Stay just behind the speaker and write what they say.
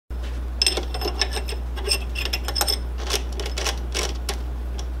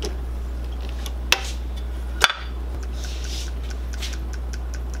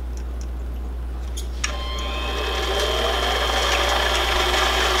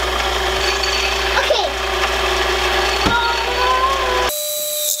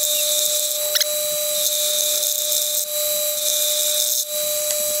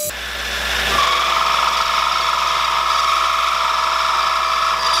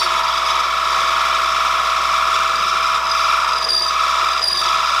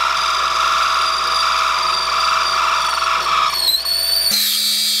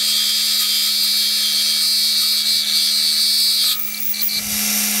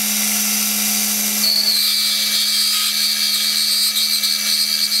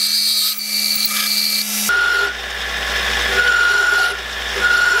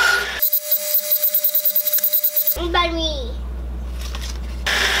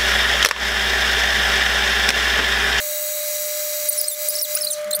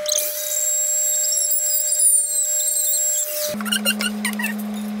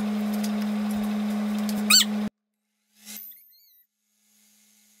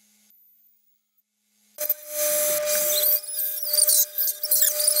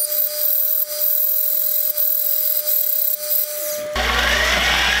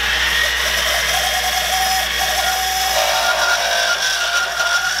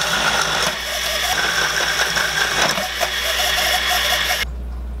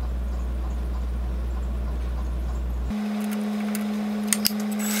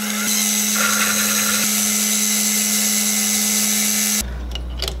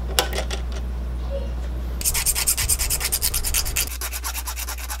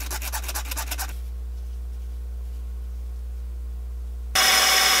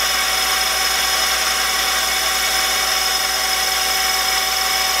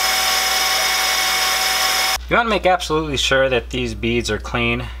You want to make absolutely sure that these beads are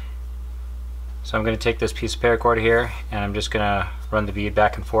clean. So I'm going to take this piece of paracord here and I'm just going to run the bead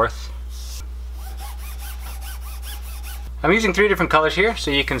back and forth. I'm using 3 different colors here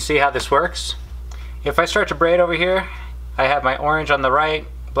so you can see how this works. If I start to braid over here, I have my orange on the right,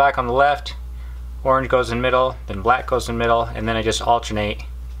 black on the left, orange goes in middle, then black goes in middle, and then I just alternate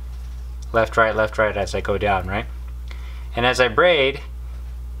left, right as I go down, right? And as I braid,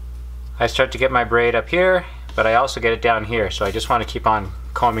 I start to get my braid up here, but I also get it down here, so I just want to keep on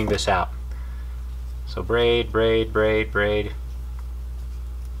combing this out. So braid, braid, braid, braid.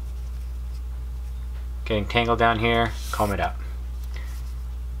 Getting tangled down here, comb it out.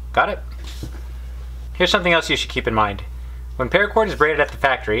 Got it? Here's something else you should keep in mind. When paracord is braided at the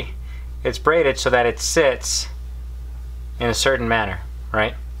factory, it's braided so that it sits in a certain manner,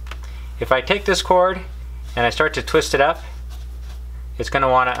 right? If I take this cord and I start to twist it up, it's going to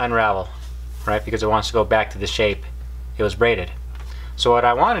want to unravel, right? Because it wants to go back to the shape it was braided. So what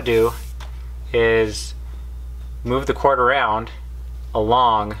I want to do is move the cord around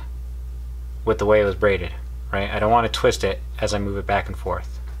along with the way it was braided, right? I don't want to twist it as I move it back and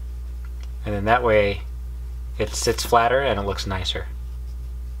forth. And then that way it sits flatter and it looks nicer.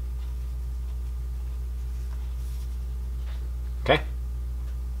 Okay,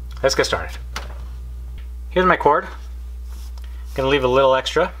 let's get started. Here's my cord. I'm going to leave a little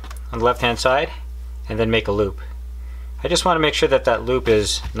extra on the left hand side and then make a loop. I just want to make sure that that loop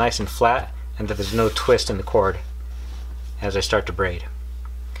is nice and flat and that there's no twist in the cord as I start to braid.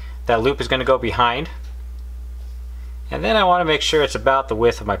 That loop is going to go behind, and then I want to make sure it's about the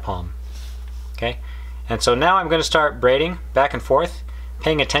width of my palm. Okay, and so now I'm going to start braiding back and forth,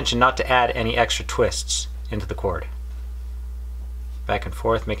 paying attention not to add any extra twists into the cord. Back and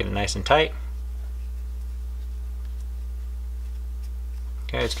forth, making it nice and tight.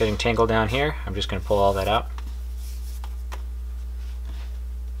 Okay, it's getting tangled down here. I'm just going to pull all that out.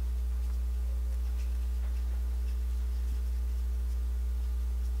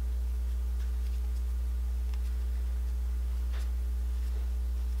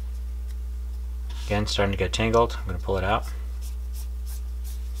 Again, starting to get tangled. I'm going to pull it out.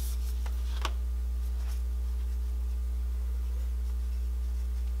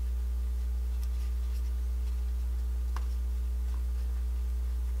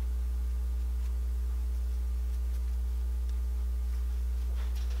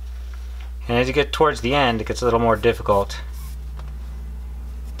 And as you get towards the end, it gets a little more difficult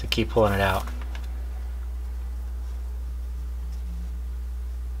to keep pulling it out.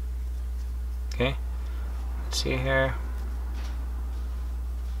 Okay, let's see here.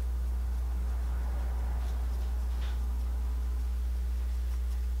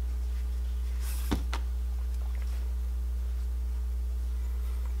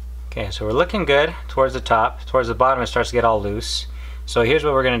 Okay, so we're looking good towards the top. Towards the bottom it starts to get all loose. So here's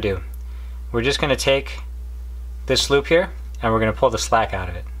what we're going to do. We're just going to take this loop here and we're going to pull the slack out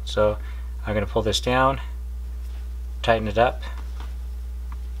of it. So I'm going to pull this down, tighten it up.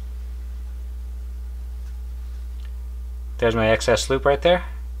 There's my excess loop right there.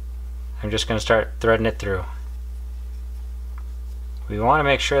 I'm just going to start threading it through. We want to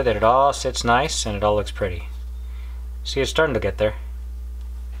make sure that it all sits nice and it all looks pretty. See, it's starting to get there.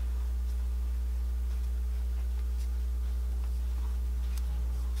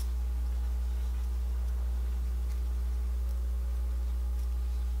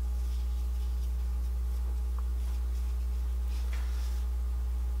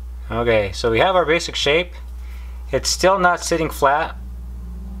 Okay, so we have our basic shape. It's still not sitting flat.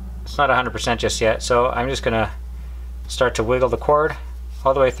 It's not 100% just yet, so I'm just going to start to wiggle the cord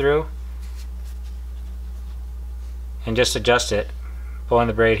all the way through and just adjust it, pulling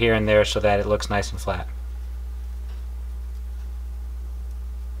the braid here and there so that it looks nice and flat.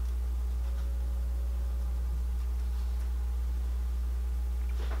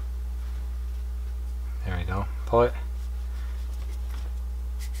 There we go. Pull it.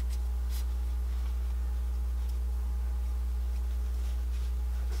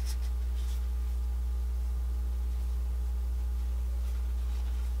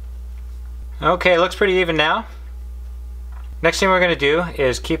 Okay, it looks pretty even now. Next thing we're going to do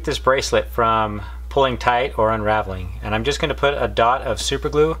is keep this bracelet from pulling tight or unraveling. And I'm just going to put a dot of super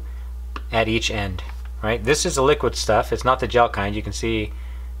glue at each end. Right? This is the liquid stuff. It's not the gel kind. You can see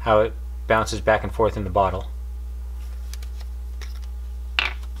how it bounces back and forth in the bottle.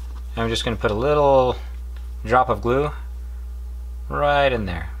 I'm just going to put a little drop of glue right in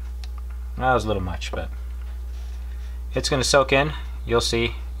there. That was a little much, but it's going to soak in. You'll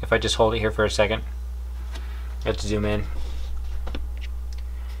see if I just hold it here for a second. Let's zoom in.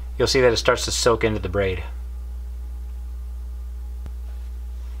 You'll see that it starts to soak into the braid.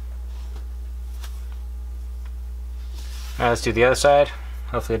 Alright, let's do the other side.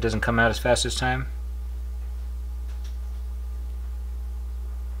 Hopefully it doesn't come out as fast this time.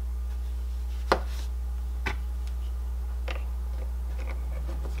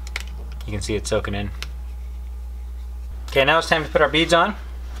 You can see it soaking in. Okay, now it's time to put our beads on.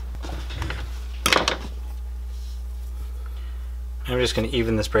 I'm just going to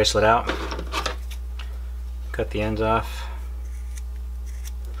even this bracelet out. Cut the ends off.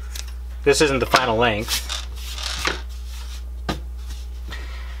 This isn't the final length.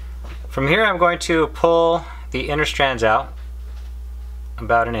 From here I'm going to pull the inner strands out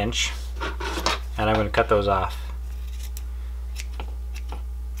about 1 inch, and I'm going to cut those off.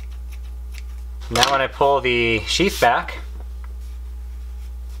 Now when I pull the sheath back,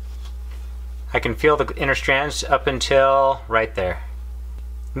 I can feel the inner strands up until right there.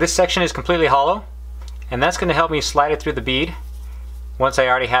 This section is completely hollow, and that's going to help me slide it through the bead once I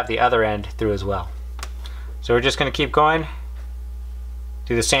already have the other end through as well. So we're just going to keep going,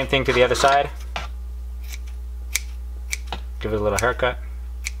 do the same thing to the other side, give it a little haircut.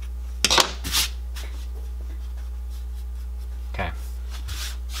 Okay.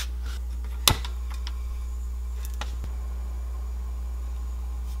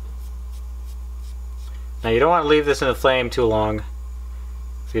 Now you don't want to leave this in the flame too long,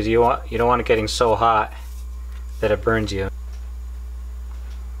 because you don't want it getting so hot that it burns you.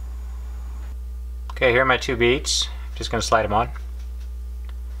 Okay, here are my 2 beads. I'm just going to slide them on.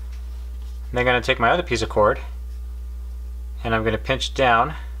 And then I'm going to take my other piece of cord and I'm going to pinch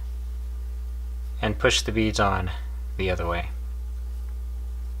down and push the beads on the other way.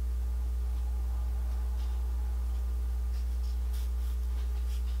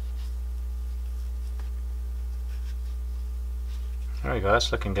 There we go,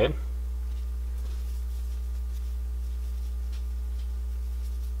 that's looking good.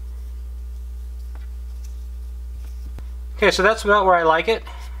 Okay, so that's about where I like it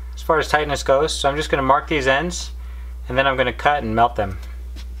as far as tightness goes. So I'm just going to mark these ends and then I'm going to cut and melt them.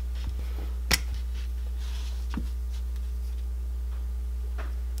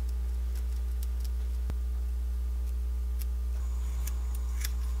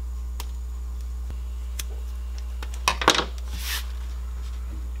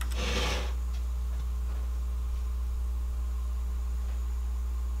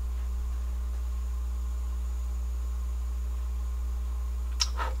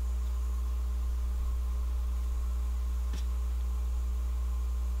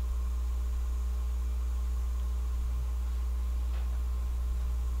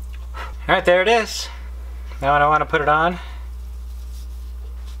 Alright, there it is. Now when I want to put it on,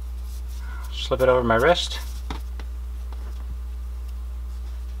 slip it over my wrist.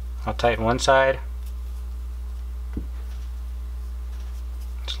 I'll tighten one side,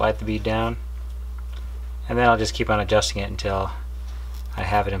 slide the bead down, and then I'll just keep on adjusting it until I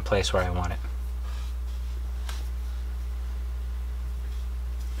have it in place where I want it.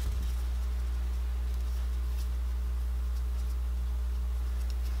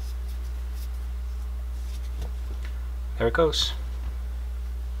 There it goes.